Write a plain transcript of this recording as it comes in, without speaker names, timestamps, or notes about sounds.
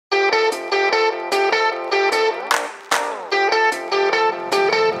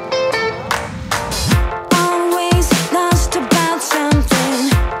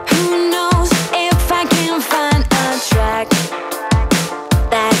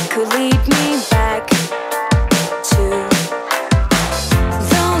could lead me back to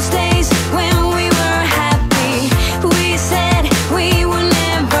those days when we were happy. We said we would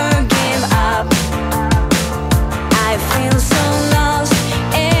never give up. I feel so lost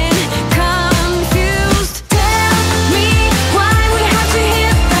and confused. Tell me why we have to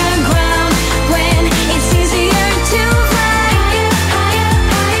hit the ground when it's easier to fly higher, higher,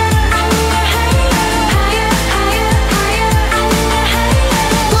 higher, higher, higher, higher, higher, higher.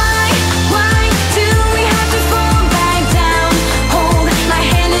 Why do we have to fall back down? Hold my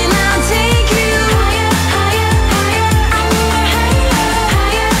hand and I'll take you higher, higher, higher, higher,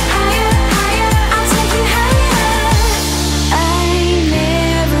 higher, higher, higher. I'll take you higher. I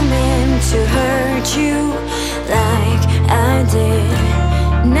never meant to hurt you like I did.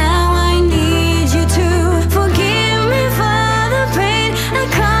 Now I need you to forgive me for the pain I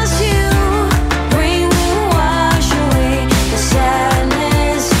caused you. Rain will wash away the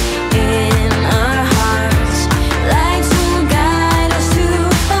sadness in our hearts. Lights will guide us to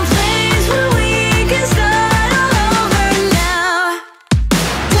a place where we can start all over now.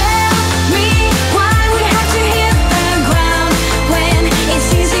 Tell me why we have to hit the ground when it's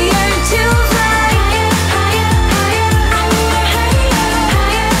easier to fly higher, higher, higher, higher,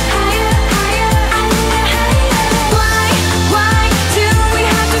 higher, higher, higher. Why do we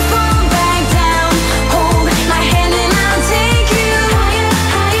have to fall back down? Hold my hand and I'll take you higher,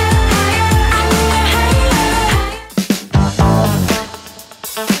 higher,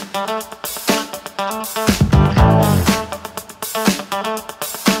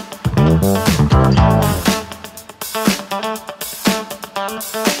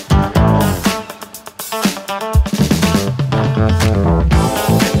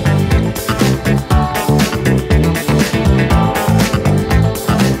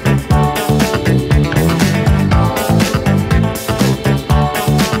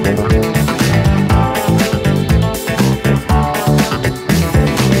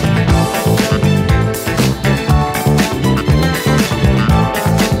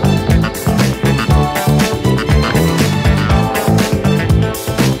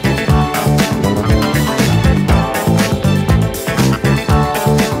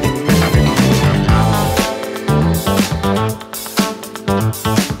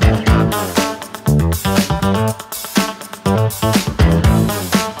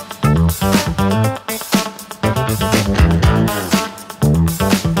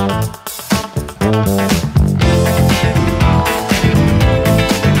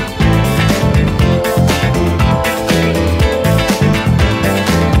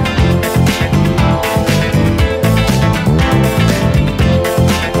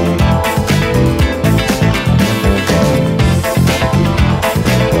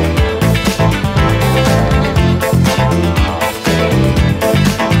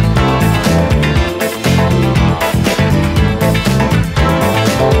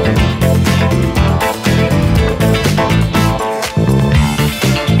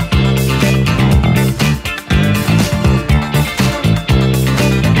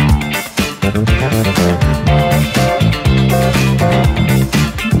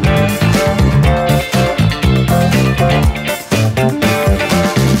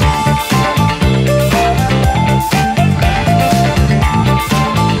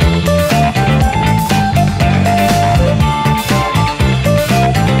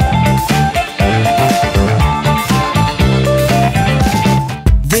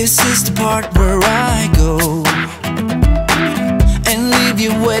 This is the part where I go and leave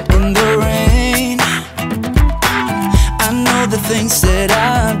you wet in the rain. I know the things that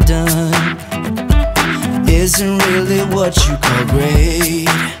I've done isn't really what you call great.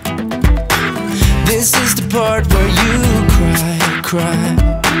 This is the part where you cry,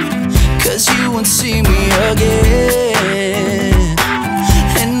 'cause you won't see me again.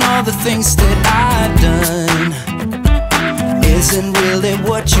 And all the things that I've done isn't really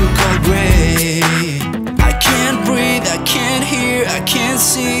what you call great. I can't breathe, I can't hear, I can't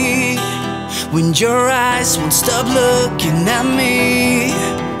see when your eyes won't stop looking at me.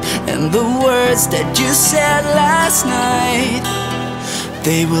 And the words that you said last night,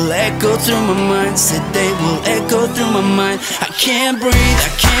 they will echo through my mind. Said they will echo through my mind. I can't breathe,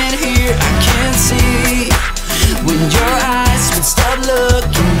 I can't hear, I can't see when your eyes would stop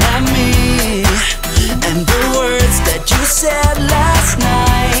looking at me. And the words that you said last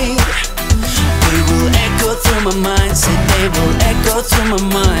night, they will echo through my mind. Said they will echo through my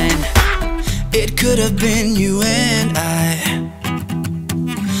mind. It could have been you and I,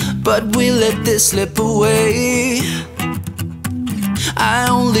 but we let this slip away. I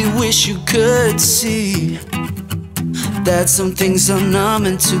only wish you could see that some things are not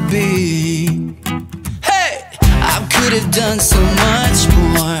meant to be. Hey, I could have done so much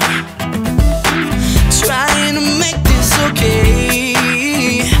more, trying to make this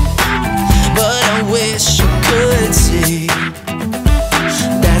okay, but I wish you could see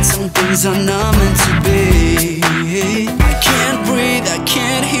that some things are not meant to be. I can't breathe, I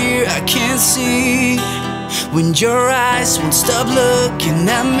can't hear, I can't see when your eyes won't stop looking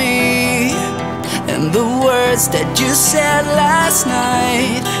at me. And the words that you said last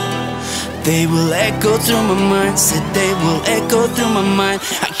night, they will echo through my mind. Said they will echo through my mind.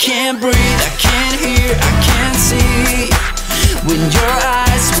 I can't breathe, I can't hear, I can't see when your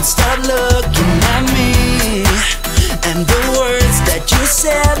eyes would stop looking at me. And the words that you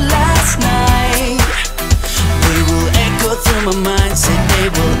said last